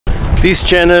This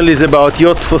channel is about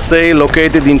yachts for sale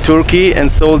located in Turkey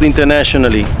and sold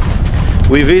internationally.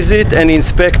 We visit and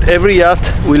inspect every yacht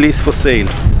we list for sale.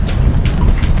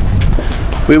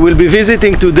 We will be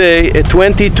visiting today a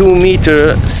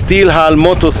 22-meter steel hull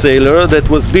MotorSailer that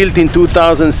was built in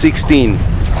 2016.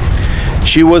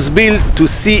 She was built to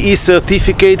CE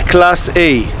certificate Class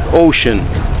A, Ocean.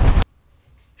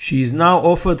 She is now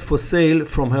offered for sale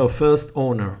from her first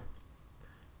owner.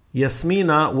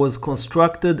 YASMINA was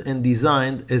constructed and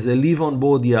designed as a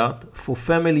live-on-board yacht for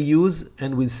family use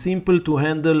and with simple to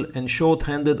handle and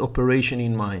short-handed operation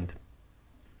in mind.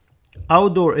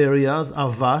 Outdoor areas are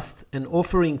vast and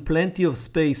offering plenty of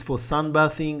space for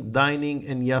sunbathing, dining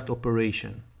and yacht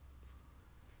operation.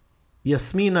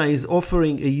 YASMINA is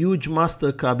offering a huge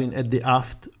master cabin at the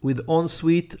aft with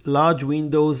ensuite, large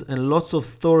windows and lots of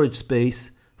storage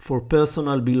space for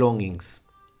personal belongings.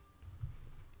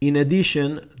 In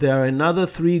addition, there are another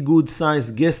 3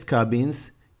 good-sized guest cabins,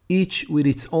 each with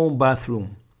its own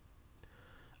bathroom.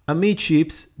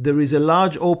 Amidships, there is a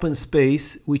large open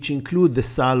space which includes the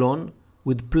Saloon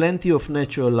with plenty of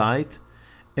natural light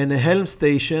and a helm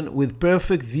station with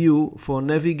perfect view for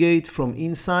navigate from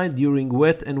inside during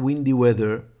wet and windy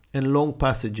weather and long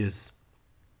passages.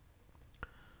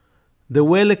 The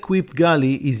well-equipped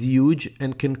galley is huge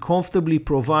and can comfortably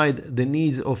provide the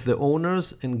needs of the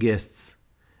owners and guests.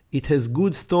 It has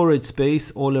good storage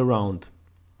space all around.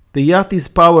 The yacht is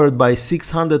powered by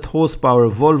 600 horsepower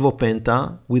Volvo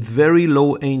Penta with very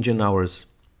low engine hours.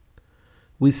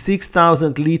 With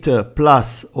 6,000 liter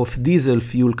plus of diesel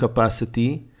fuel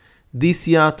capacity, this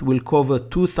yacht will cover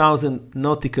 2,000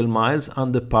 nautical miles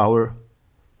under power.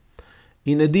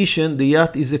 In addition, the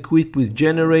yacht is equipped with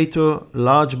generator,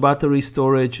 large battery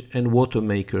storage and water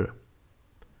maker.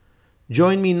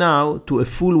 Join me now to a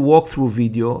full walkthrough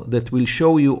video that will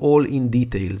show you all in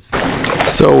details.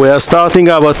 So we are starting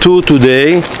our tour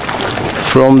today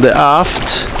from the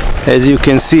aft. As you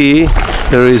can see,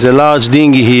 there is a large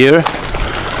dinghy here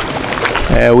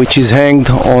which is hanged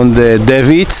on the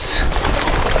davits,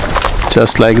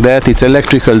 just like that. It's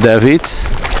electrical davits,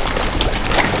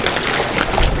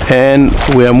 and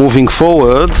we are moving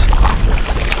forward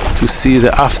to see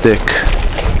the aft deck.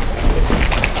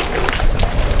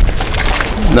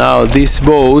 Now this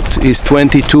boat is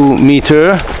 22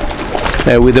 meter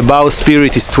with the bowsprit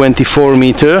it is 24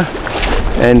 meter,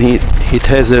 and it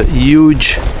has a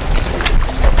huge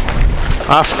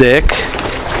aft deck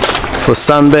for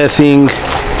sunbathing,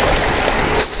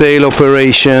 sail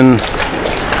operation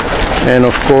and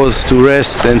of course to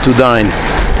rest and to dine.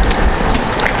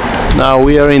 Now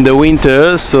we are in the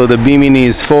winter, so the bimini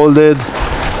is folded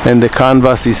and the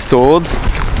canvas is stored.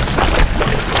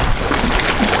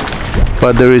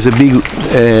 But there is a big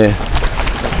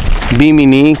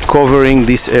bimini covering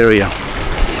this area.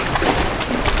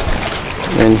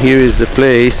 And here is the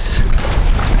place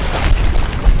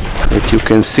that you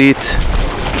can sit,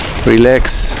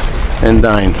 relax and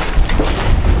dine.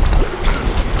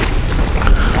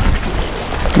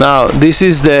 Now this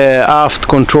is the aft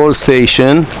control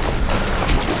station.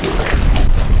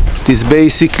 This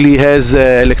basically has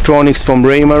electronics from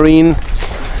Raymarine,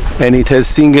 and it has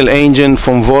single engine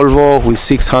from Volvo with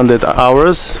 600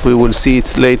 hours. We will see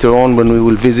it later on when we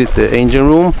will visit the engine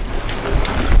room.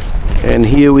 And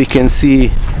here we can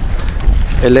see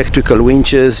electrical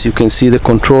winches. You can see the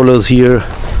controllers here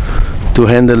to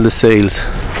handle the sails.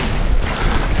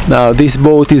 Now this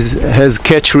boat has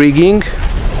catch rigging.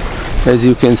 As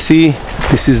you can see,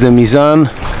 this is the mizan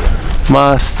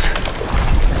mast,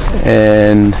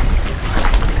 and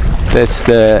that's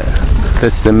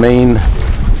the main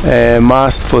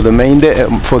mast for the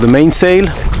mainsail.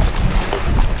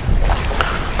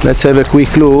 Let's have a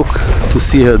quick look to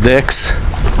see her decks.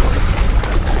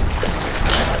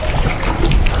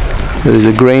 There is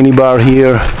a granny bar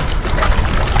here.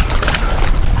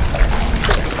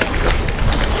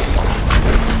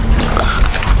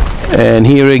 And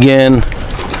here again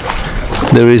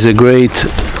there is a great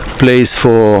place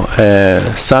for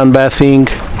sunbathing.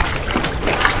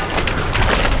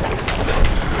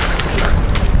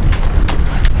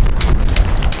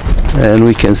 And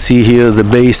we can see here the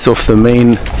base of the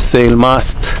main sail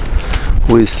mast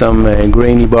with some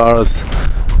granny bars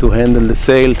to handle the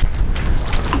sail.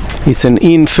 It's an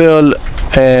infurl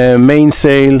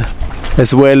mainsail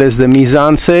as well as the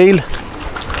mizan sail.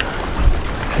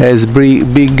 Has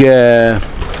big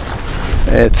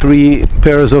 3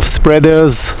 pairs of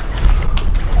spreaders,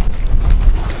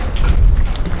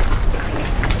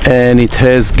 and it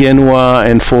has Genoa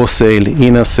and foresail,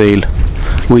 inner sail,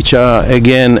 which are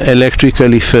again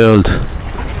electrically furled.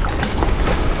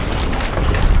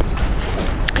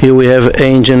 Here we have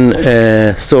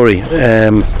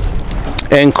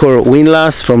anchor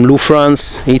windlass from Lou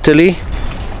France, Italy.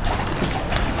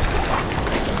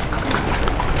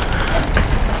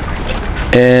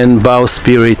 And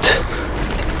bowsprit.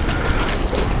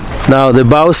 Now the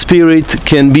bowsprit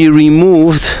can be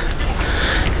removed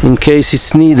in case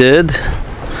it's needed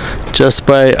just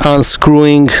by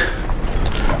unscrewing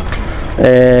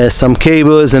some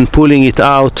cables and pulling it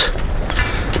out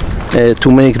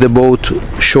to make the boat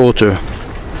shorter.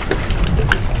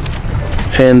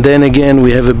 And then again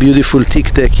we have a beautiful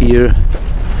teak deck here,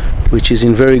 which is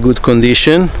in very good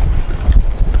condition,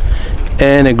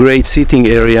 and a great sitting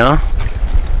area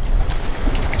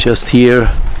just here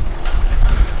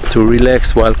to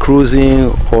relax while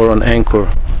cruising or on anchor.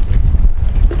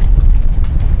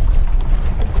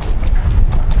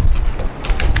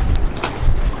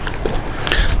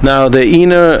 Now the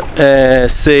inner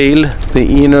sail, the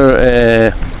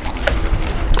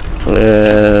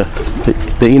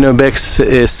inner back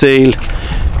sail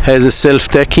has a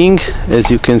self-tacking,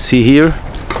 as you can see here.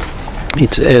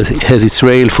 It has its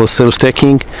rail for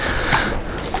self-tacking.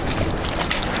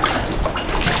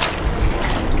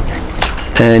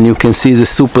 And you can see the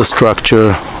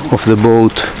superstructure of the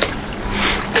boat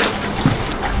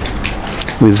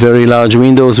with very large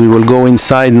windows. We will go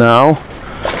inside now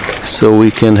so we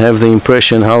can have the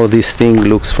impression how this thing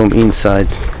looks from inside.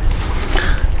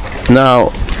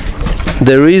 Now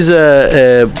there is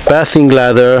a bathing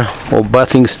ladder or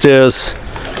bathing stairs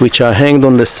which are hanged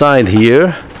on the side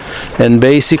here and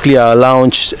basically are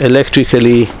launched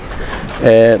electrically,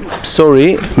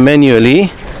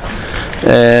 manually,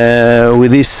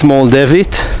 with this small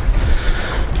davit,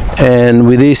 and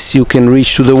with this you can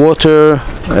reach to the water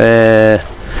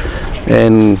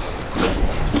and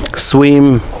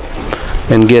swim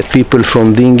and get people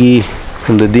from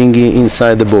the dinghy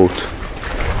inside the boat.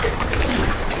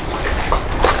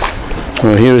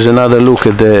 Well, here's another look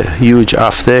at the huge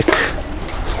aft deck.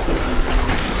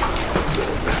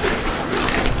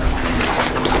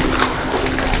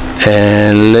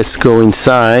 And let's go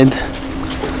inside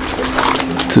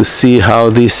to see how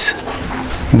this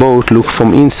boat looks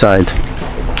from inside.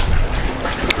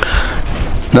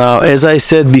 Now, as I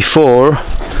said before,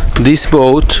 this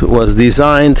boat was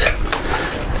designed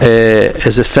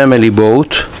as a family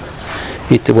boat.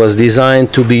 It was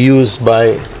designed to be used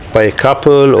by a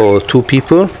couple or two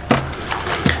people,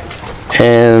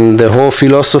 and the whole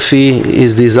philosophy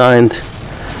is designed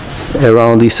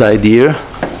around this idea,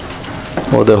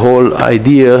 or the whole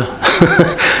idea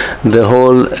the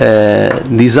whole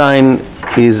design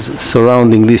is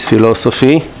surrounding this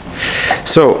philosophy.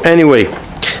 So anyway,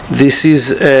 this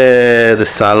is the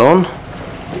Saloon.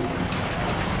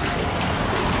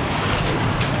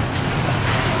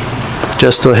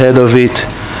 Just ahead of it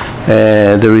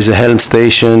there is a helm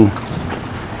station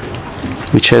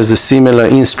which has a similar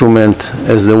instrument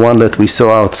as the one that we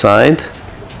saw outside.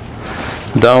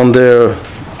 Down there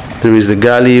is a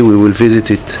galley. We will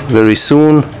visit it very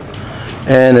soon,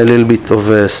 and a little bit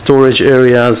of storage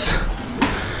areas.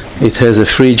 It has a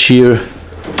fridge here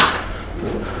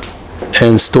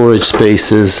and storage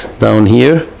spaces down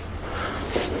here.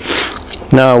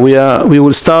 Now we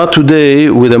will start today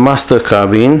with a master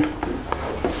cabin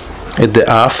at the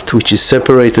aft, which is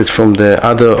separated from the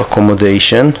other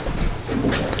accommodation.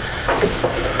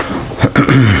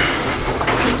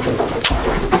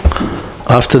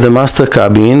 After the master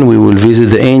cabin, we will visit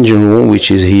the engine room,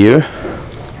 which is here.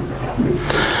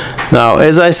 Now,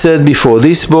 as I said before,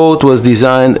 this boat was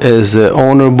designed as an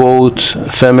owner boat,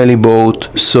 family boat,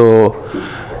 so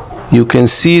you can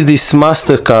see this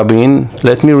master cabin.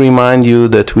 Let me remind you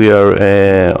that we are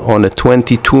on a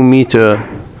 22-meter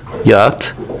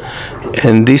yacht,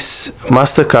 and this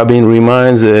master cabin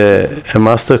reminds a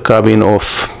master cabin of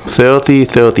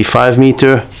 35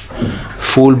 meter,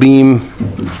 full beam,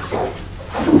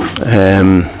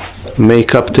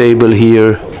 makeup table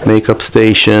here, makeup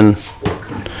station,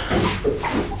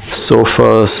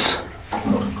 sofas,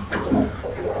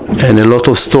 and a lot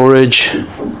of storage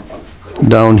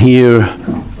down here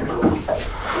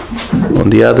on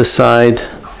the other side,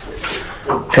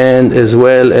 and as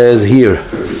well as here.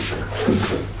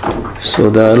 So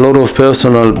there are a lot of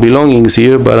personal belongings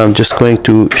here, but I'm just going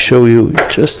to show you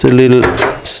just a little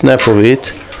snap of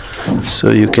it so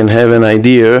you can have an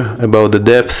idea about the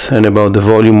depth and about the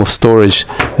volume of storage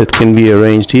that can be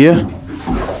arranged here.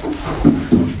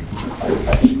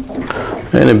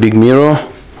 And a big mirror.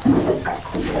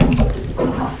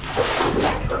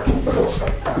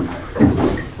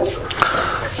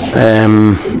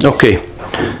 Okay,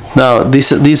 now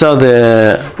these are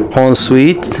the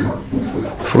ensuite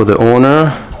for the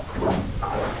owner.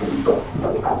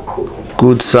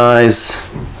 good size,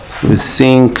 with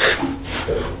sink,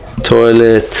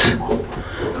 toilet,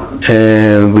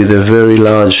 and with a very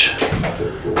large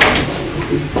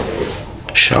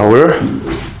shower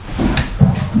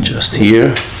just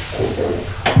here.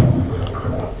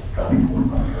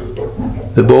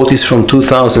 The boat is from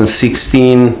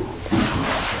 2016.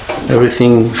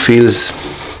 Everything feels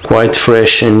quite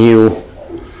fresh and new.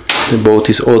 The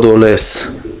boat is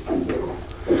odorless.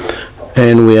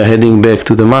 And we are heading back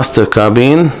to the master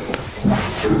cabin.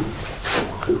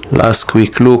 Last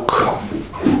quick look.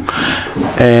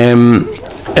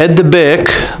 At the back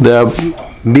there are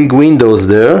big windows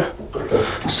there,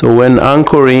 so when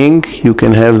anchoring you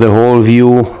can have the whole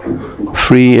view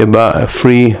free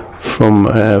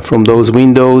from those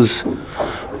windows.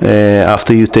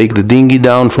 After you take the dinghy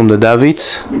down from the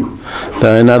davits,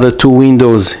 there are another 2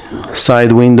 windows,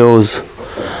 side windows,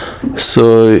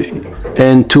 so,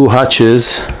 and 2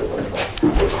 hatches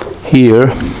here,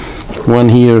 one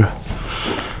here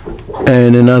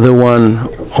and another one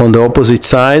on the opposite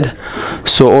side.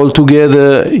 So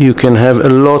altogether you can have a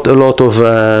lot of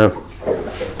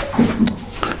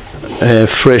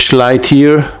fresh light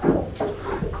here.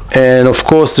 And of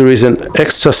course there is an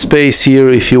extra space here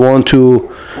if you want to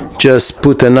just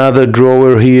put another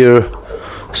drawer here.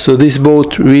 So this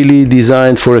boat really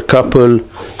designed for a couple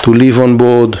to live on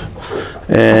board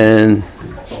and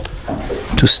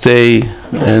to stay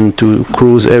and to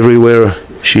cruise everywhere.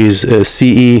 She's a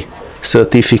CE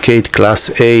certificate class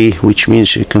A, which means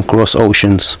she can cross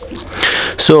oceans.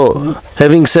 So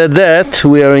having said that,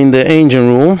 we are in the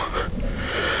engine room,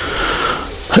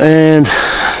 and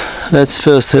let's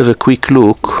first have a quick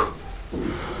look.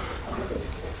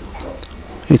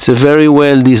 It's a very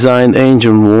well designed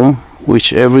engine room,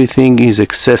 which everything is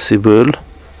accessible.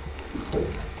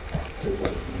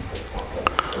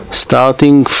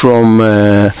 Starting from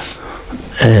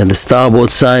the starboard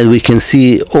side, we can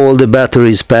see all the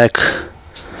batteries pack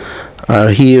are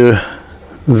here.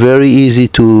 Very easy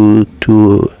to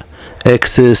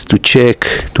access, to check,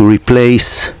 to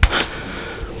replace.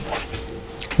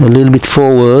 A little bit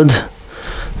forward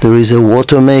there is a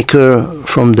water maker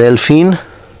from Delphine,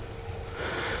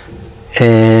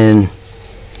 and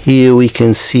here we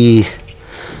can see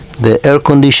the air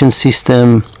condition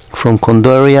system from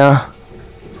Condoria.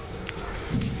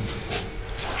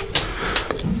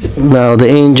 Now the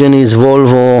engine is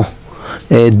Volvo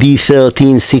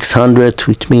D13 600,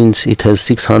 which means it has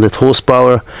 600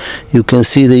 horsepower. You can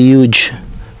see the huge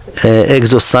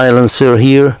exhaust silencer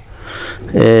here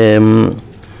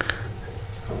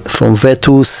from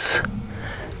Vetus,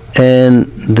 and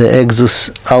the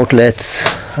exhaust outlets.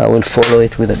 I will follow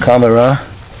it with a camera,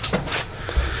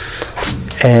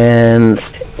 and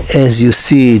as you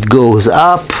see it goes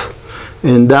up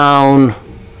and down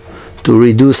to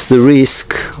reduce the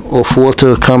risk of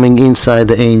water coming inside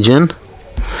the engine.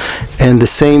 And the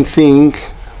same thing,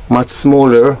 much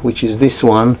smaller, which is this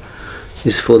one,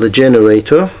 is for the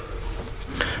generator.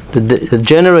 The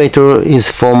generator is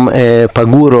from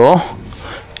Paguro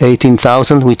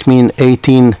 18,000, which means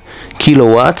 18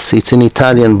 kilowatts. It's an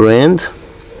Italian brand.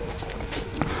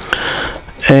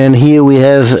 And here we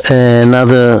have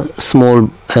another small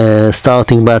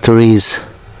starting batteries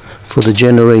for the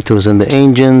generators and the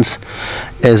engines,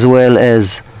 as well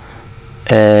as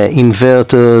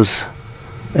inverters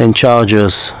and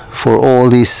chargers for all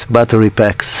these battery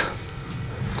packs.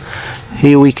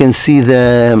 Here we can see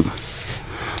the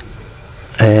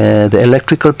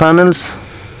electrical panels,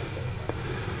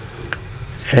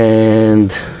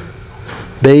 and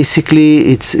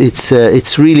basically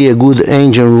it's really a good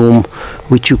engine room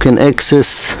which you can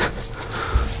access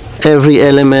every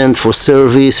element for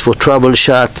service, for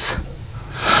troubleshoots.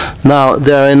 Now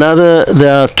there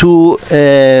are 2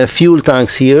 fuel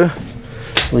tanks here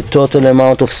with total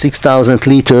amount of 6,000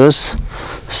 liters,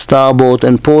 starboard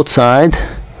and port side,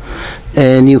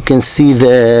 and you can see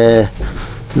the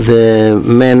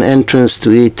main entrance to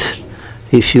it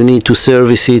if you need to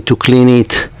service it, to clean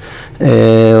it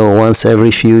once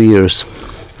every few years.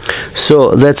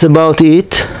 So that's about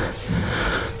it.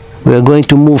 We are going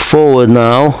to move forward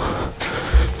now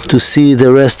to see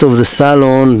the rest of the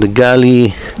salon, the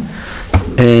galley,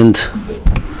 and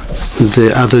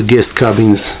the other guest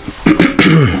cabins.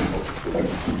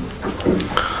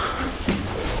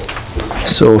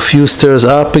 So a few stairs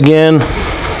up again.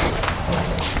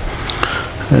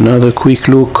 Another quick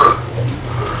look.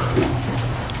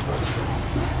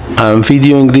 I'm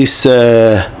videoing this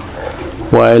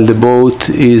while the boat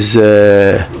is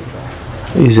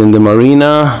in the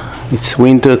marina. It's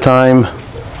winter time,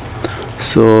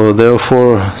 so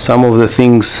therefore some of the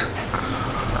things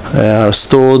are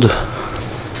stored.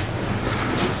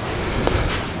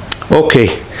 Okay,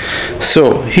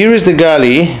 so here is the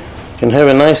galley. You can have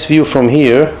a nice view from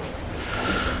here.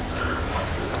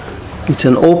 It's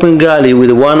an open galley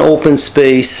with one open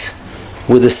space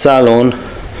with a salon,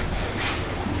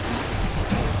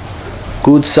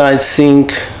 good side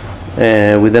sink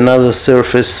with another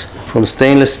surface from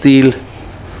stainless steel,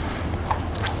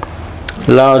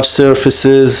 large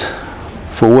surfaces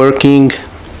for working,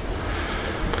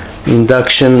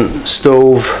 induction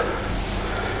stove,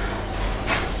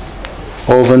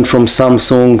 oven from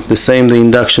Samsung, the same, the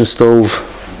induction stove,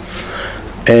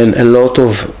 and a lot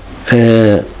of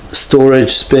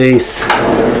storage space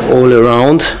all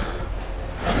around,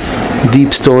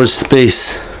 deep storage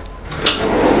space,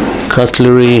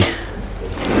 cutlery,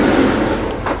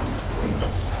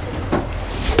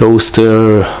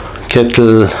 toaster,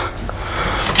 kettle,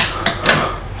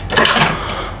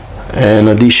 and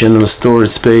additional storage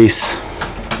space.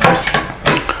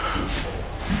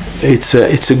 It's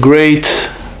a great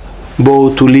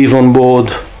boat to live on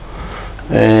board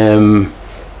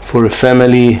for a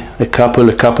family, a couple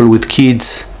with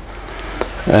kids.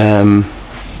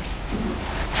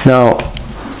 Now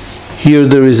here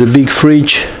there is a big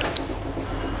fridge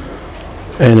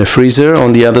and a freezer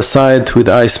on the other side with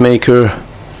ice maker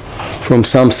from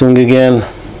Samsung again.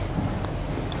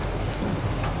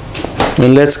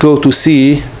 And let's go to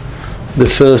see the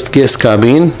first guest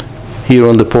cabin here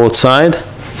on the port side.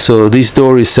 So this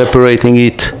door is separating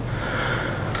it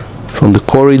from the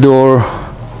corridor,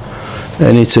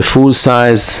 and it's a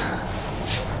full-size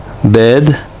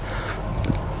bed.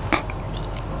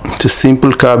 It's a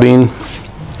simple cabin,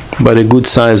 but a good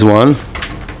size one,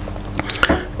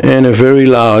 and a very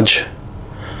large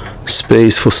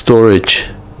space for storage.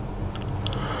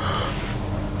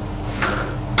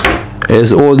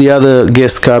 As all the other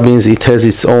guest cabins, it has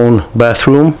its own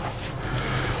bathroom,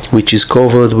 which is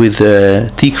covered with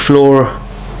a teak floor,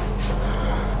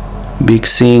 big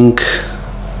sink,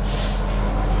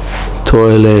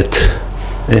 toilet,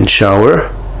 and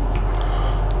shower.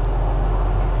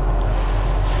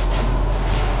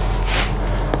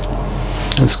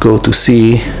 Let's go to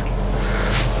see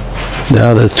the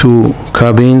other two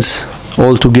cabins.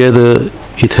 Altogether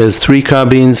it has 3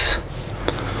 cabins.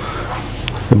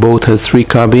 The boat has 3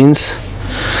 cabins.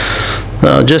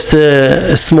 Now just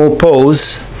a small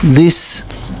pause. This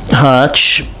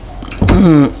hatch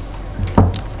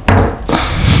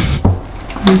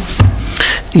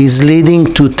is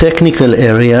leading to technical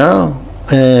area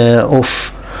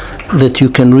that you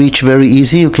can reach very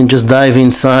easy. You can just dive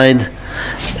inside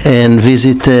and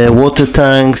visit water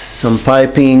tanks, some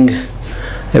piping.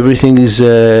 Everything is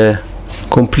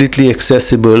completely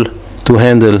accessible to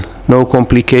handle, no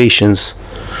complications.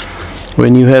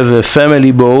 When you have a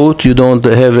family boat, you don't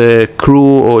have a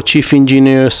crew or chief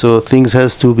engineer, so things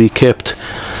has to be kept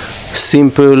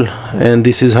simple, and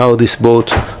this is how this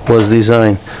boat was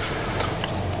designed.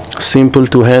 Simple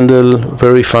to handle,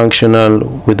 very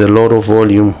functional, with a lot of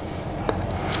volume.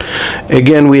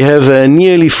 Again, we have a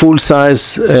nearly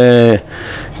full-size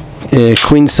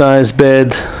queen-size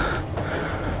bed,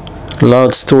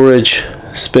 large storage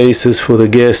spaces for the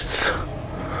guests,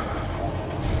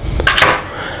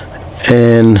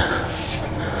 and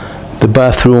the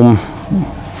bathroom,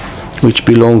 which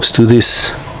belongs to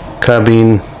this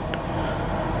cabin,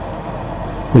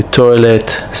 with toilet,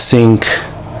 sink,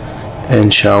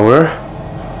 and shower.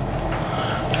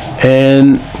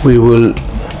 And we will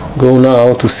go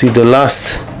now to see the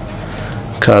last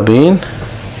cabin,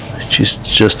 which is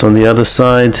just on the other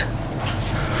side,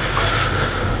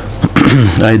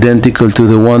 identical to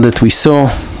the one that we saw.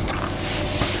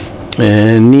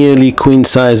 Nearly queen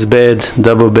size bed,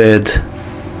 double bed,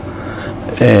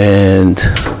 and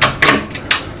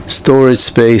storage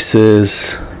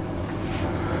spaces,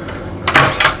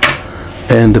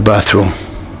 and the bathroom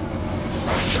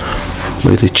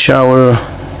with its shower,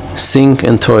 sink,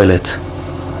 and toilet.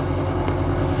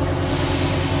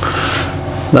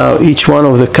 Now each one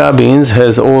of the cabins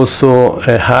has also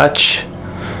a hatch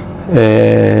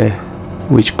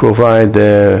which provide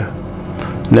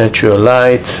natural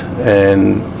light,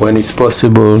 and when it's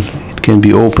possible it can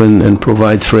be open and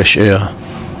provide fresh air.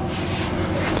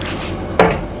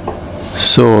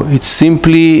 So it's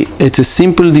a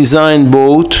simple design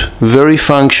boat, very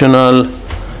functional,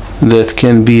 that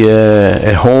can be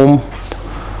a home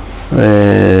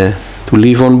to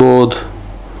live on board.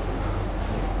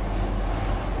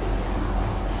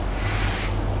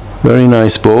 Very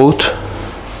nice boat.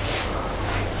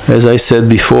 As I said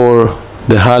before,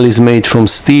 the hull is made from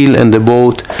steel, and the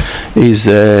boat is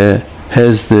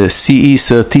has the CE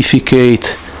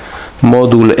certificate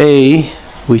Module A,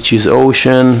 which is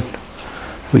ocean,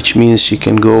 which means she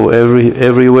can go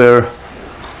everywhere,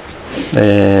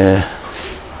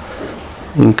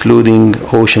 including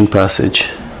ocean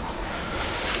passage.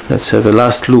 Let's have a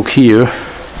last look here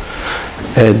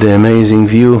at the amazing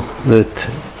view that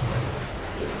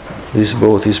this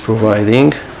boat is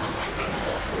providing,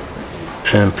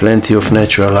 and plenty of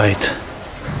natural light.